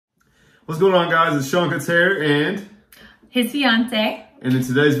What's going on, guys? It's Seancutshair and his fiance. And in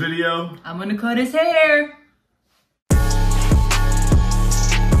today's video, I'm gonna cut his hair.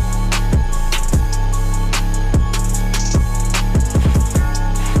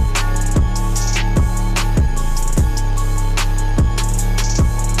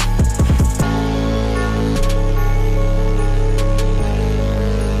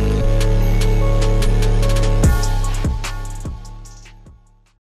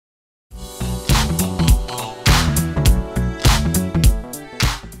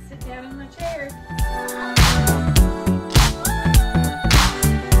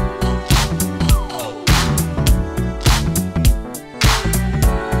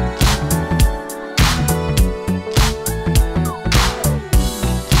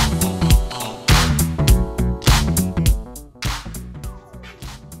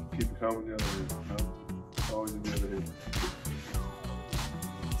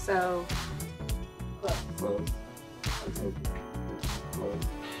 So, close. Close.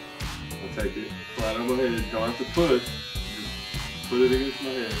 I'll take it flat on my head. You don't have to push. Just put it against my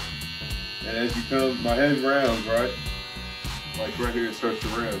head. And as you come, my head rounds, right? Like right here, it starts to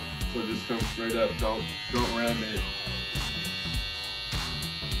round. So just come straight up. Don't round in.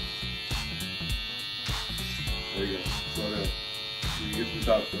 There you go. Slow down. You get to the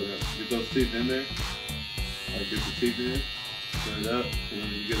top, slow down. Get those teeth in there. Like get the teeth in. Straight up, and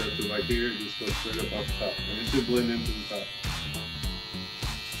when you get up to like here, just go straight up off the top, and it should blend into the top.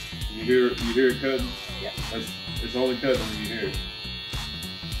 You hear it cutting? Yeah. It's only cutting when you hear it.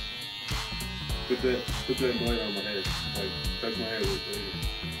 Put that blade on my head, like touch my head with it.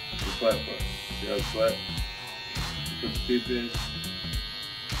 It's flat. See how it's flat? You put the teeth in,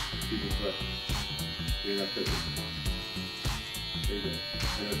 keep it flat. You're not cutting. There you go.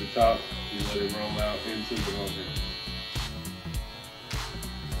 And at the top, you let it roll out into the long hair.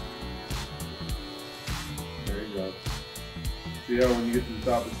 There you go. See how when you get to the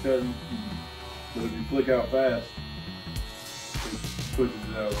top it's cutting? But if you flick out fast, it pushes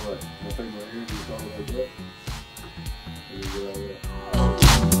it out of the way. I'll take my ear and just all the way up. And then get out of that.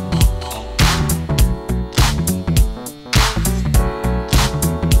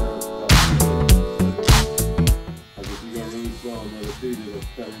 Like if you go really slow and let it feed it, it'll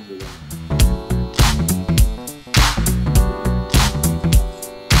cut into that.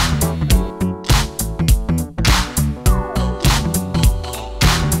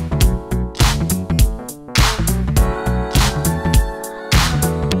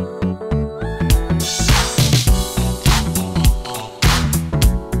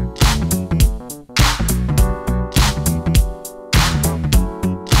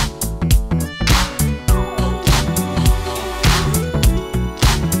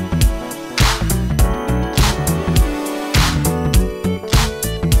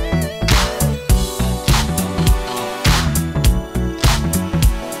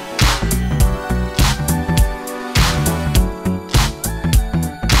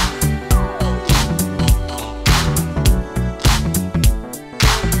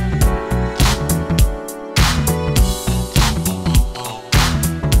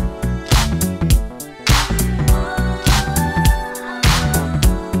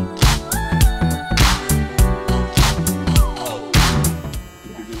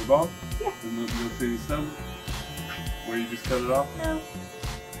 Yeah. And you don't see any stubble? Where you just cut it off? No.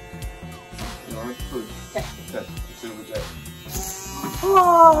 You don't have to push. Okay. Okay. Let's see what that.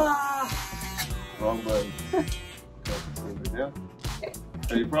 Oh. Wrong button. Okay. Put it down. Okay.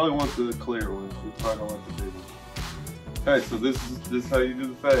 Hey, you probably want the clear one. You probably don't want the big one. Okay, so this is how you do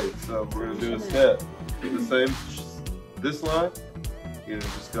the fade. So we're gonna do a step. The same. This line. You're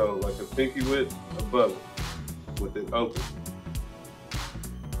gonna just go like a pinky width above it, with it open.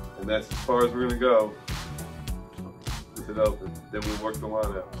 And that's as far as we're gonna go with it open. Then we'll work the line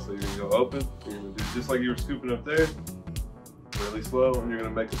out. So you're gonna go open, you're gonna do just like you were scooping up there, really slow, and you're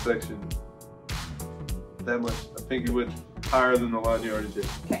gonna make a section that much, a pinky width higher than the line you already did.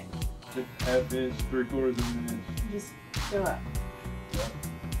 Okay. Half inch, 3/4 of an inch. Just go up. Yeah.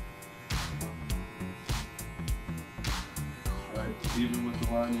 Right, even with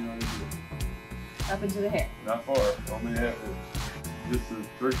the line you already did. Up into the hair. Not far, only half inch. Just a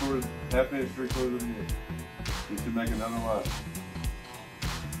 3/4, half inch, 3/4 of an inch. You should make another line.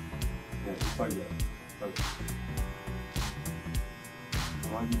 Yeah, just like that. Okay.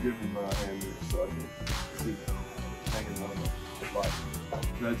 Why don't you give me my hand there so I can see that hanging on the light.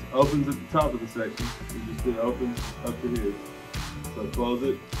 That opens at the top of the section. You just did open up to here. So close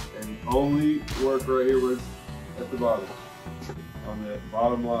it and only work right here where it's at the bottom. On that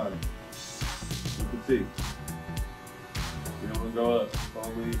bottom line with the teeth. then we'll go up.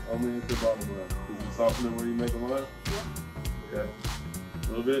 Only at the bottom line. Does it soften it where you make a line? Yeah. Okay. A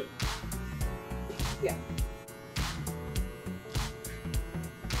little bit? Yeah.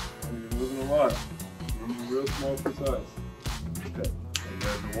 You're moving a lot. Moving real small, precise. Okay. And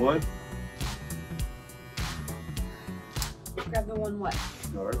grab the one. Grab the one what?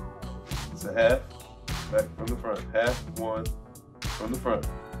 Start. It's a half. Back from the front. Half, one. From the front.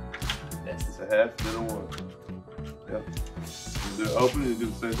 This. It's a half, then a one. Yep. You do it open and you do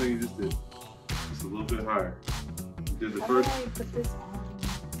the same thing you just did. Just a little bit higher. You did the first. How do I put this on?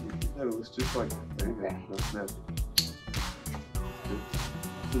 Yeah, it looks just like that. There you Okay. go. That's snappy.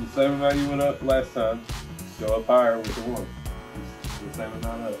 So the same amount you went up last time, go up higher with the one. Just the same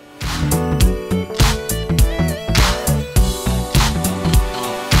amount up.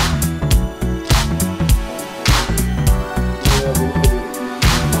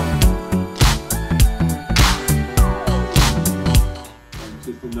 And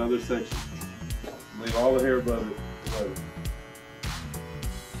just another section. Leave all the hair above it.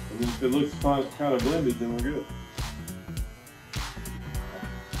 And then if it looks kind of blended, then we're good.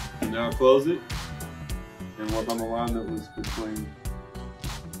 And now close it and work on the line that was between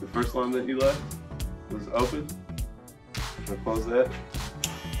the first line that you left was open. Now close that.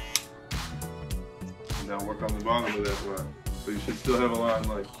 And now work on the bottom of that line. So you should still have a line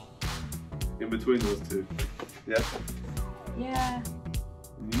like in between those two. Yeah? Yeah.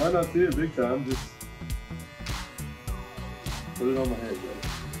 You might not see it big time, just put it on my head,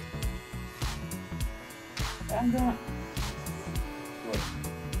 buddy. I'm doing. What?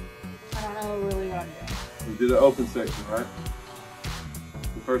 I don't know really what I'm doing. We did an open section, right?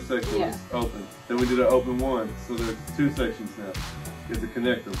 The first section was open. Then we did an open one, so there's two sections now. You have to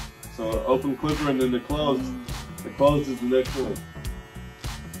connect them. So an open clipper and then the closed. The closed is the next one.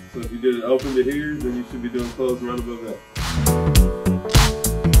 So if you did it open to here, then you should be doing closed right above that.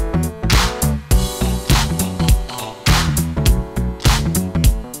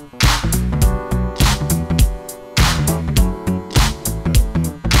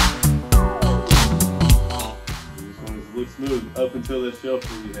 Smooth up until that shelf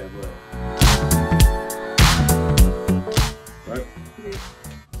that you have left. Right?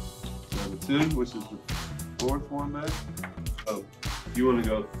 Number two, which is the fourth one back. Oh, you want to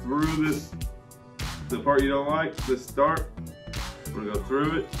go through this, the part you don't like, this start. We're going to go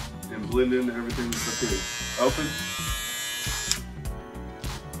through it and blend into everything that's up here. Open.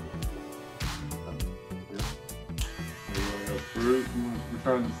 Yep. And you want to go through. We're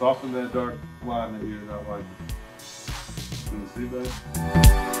trying to soften that dark line that you're not liking. Can you see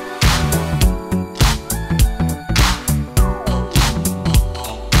that?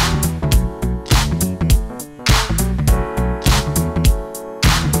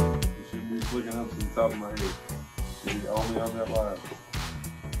 You shouldn't be flicking up to the top of my head. You should be only on that line.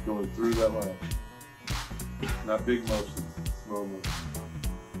 Going through that line. Not big motions, slow motion.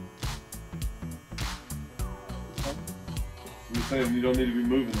 You're saying you don't need to be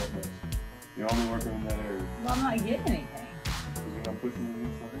moving that much. You're only working in that area. Well, I'm not getting anything. You're not pushing it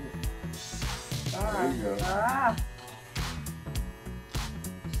inside. Ah. There you go. Ah.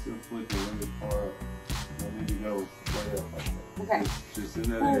 Still flicking really far up. You don't need to go way up like that. Okay. Just in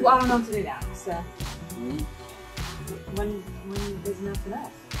that Well, area. I don't know what to do now. So Mm-hmm. when there's enough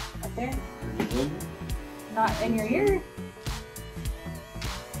enough. Right there. Are you blending? Not in your ear.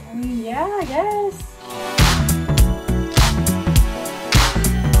 I mean, yeah, I guess.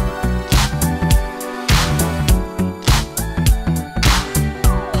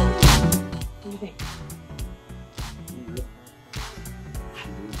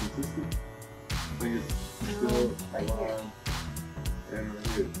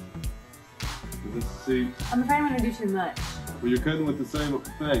 See, I'm afraid I'm going to do too much. well, you're cutting with the same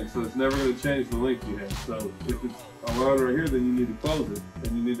thing, so it's never going to change the length you have. So if it's a line right here, then you need to close it,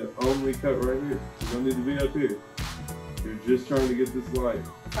 and you need to only cut right here. You don't need to be up here. You're just trying to get this light.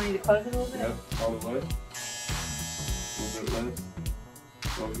 So I need to close it a little bit? Yep, all the way. A little bit less.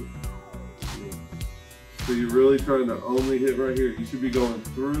 Close it. Yeah. So you're really trying to only hit right here. You should be going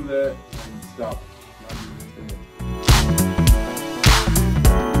through that and stop. Not doing anything else.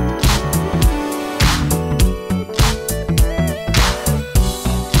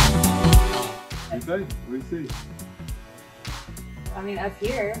 What do you see? I mean, up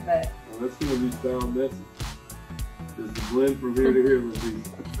here, but... Well, that's going to be style messy. Does the blend from here to here look easy?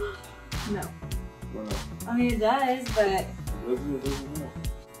 No. Why not? I mean, it does, but... It doesn't matter.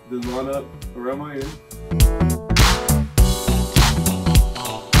 Then line up around my ear.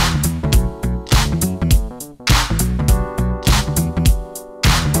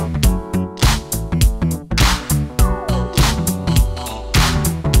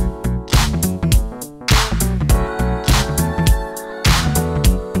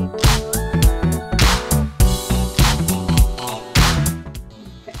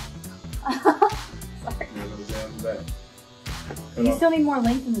 still need more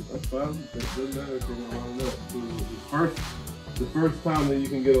length in the That's fine. It doesn't matter if you're going to line up. The first time that you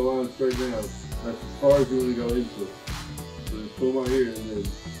can get a line straight down, that's as far as you want to go into it. So just pull my ear and then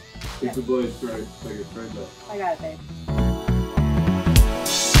keep the blade straight, take it straight back. I got it, babe.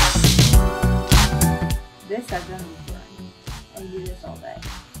 This I've done before. I do this all day.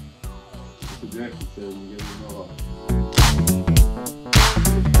 That's what Jackson said when you get them all off.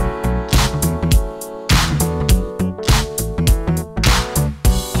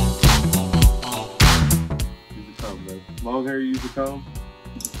 Long hair, you use a comb.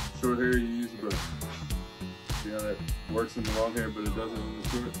 Short hair, you use a brush. See how that works in the long hair, but it doesn't in the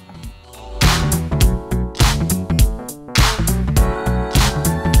short?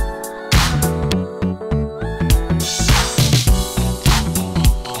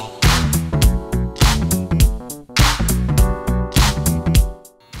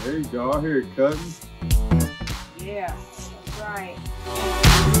 There you go. I hear it cutting. Yeah, that's right.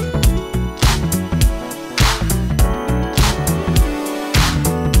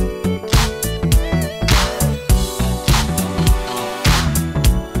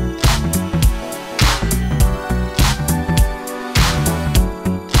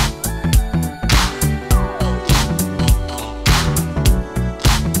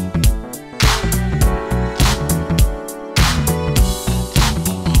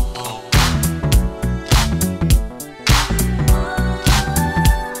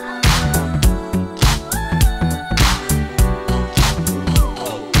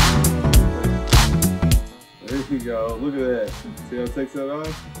 Go. Look at that. See how it takes that off?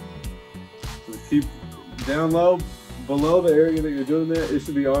 So keep down low, below the area that you're doing that, it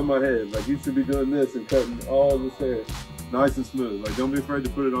should be on my head. Like you should be doing this and cutting all this hair nice and smooth. Like don't be afraid to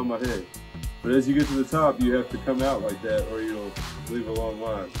put it on my head. But as you get to the top, you have to come out like that or you'll leave a long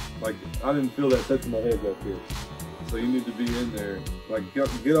line. Like I didn't feel that touching my head back here. So you need to be in there. Like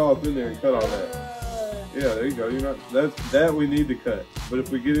get all up in there and cut all that. Yeah, there you go. You're not that we need to cut. But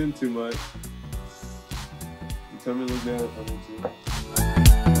if we get in too much, tell me to look down if I need to.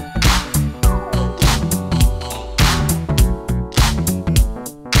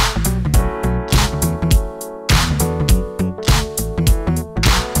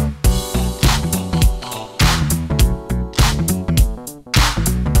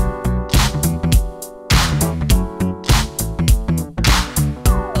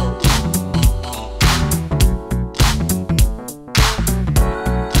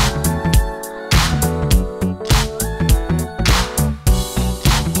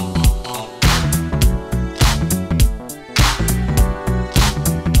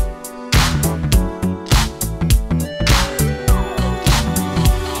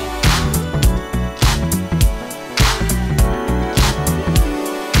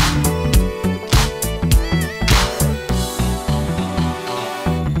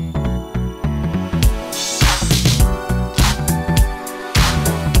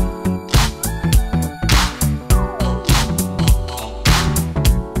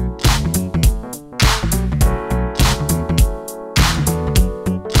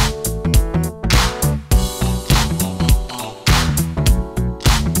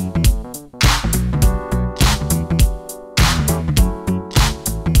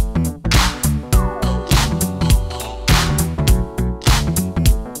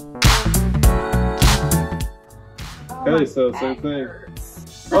 Okay, so same thing.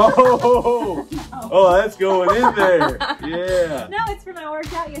 Oh, oh, that's going in there. Yeah. No, it's from my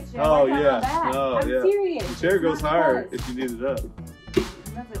workout yesterday. Oh yeah. No, I'm yeah. serious. The chair goes higher if you need it up.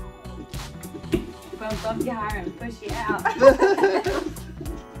 Bump you higher and push you out.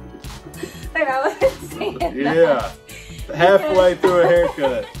 Babe, I wasn't saying that. Yeah. Halfway through a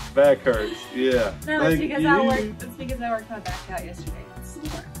haircut, back hurts. Yeah. No, it's because I worked my back out yesterday. It's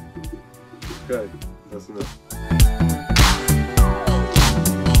sore. Okay, that's enough.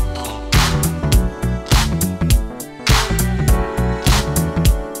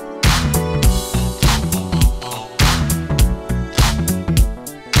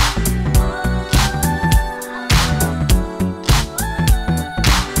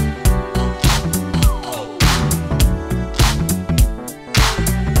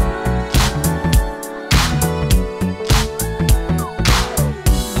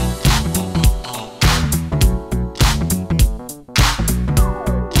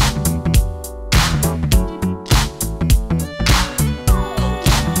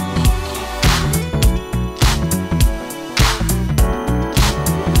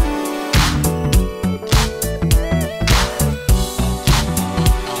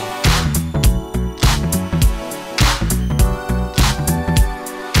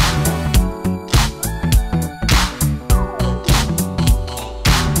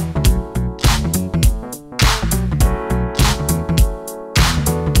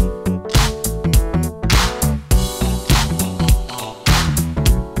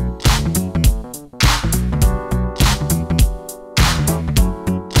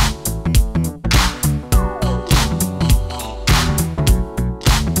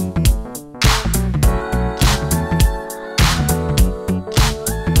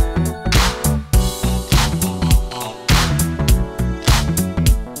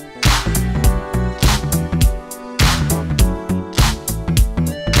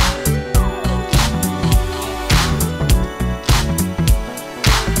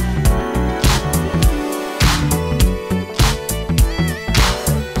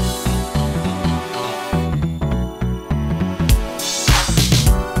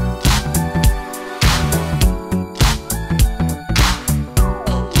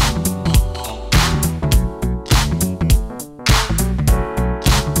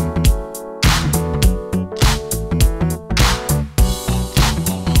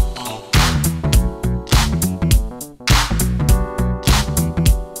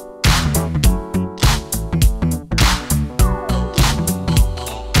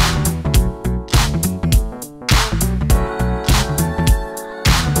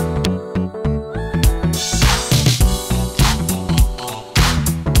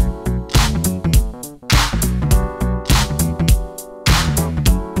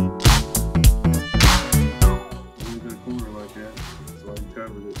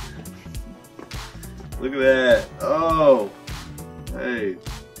 Look at that. Oh. Hey.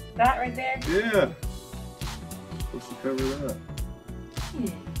 That right there? Yeah. Supposed to cover that.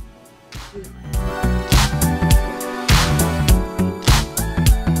 Yeah.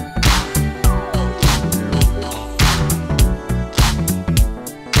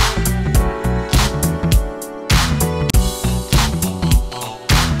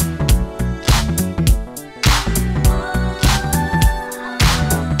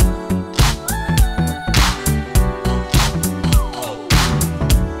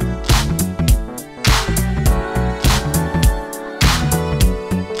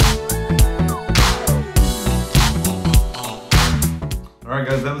 Alright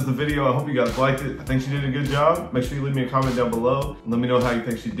guys, that was the video. I hope you guys liked it. I think she did a good job. Make sure you leave me a comment down below and let me know how you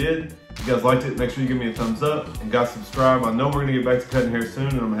think she did. If you guys liked it, make sure you give me a thumbs up and guys subscribe. I know we're gonna get back to cutting hair soon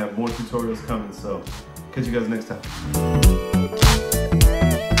and I'm gonna have more tutorials coming, so catch you guys next time.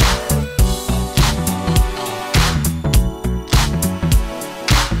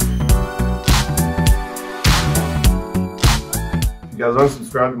 If you guys aren't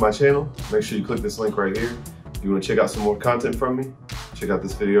subscribed to my channel, make sure you click this link right here. If you want to check out some more content from me, check out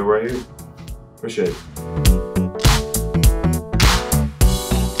this video right here. Appreciate it.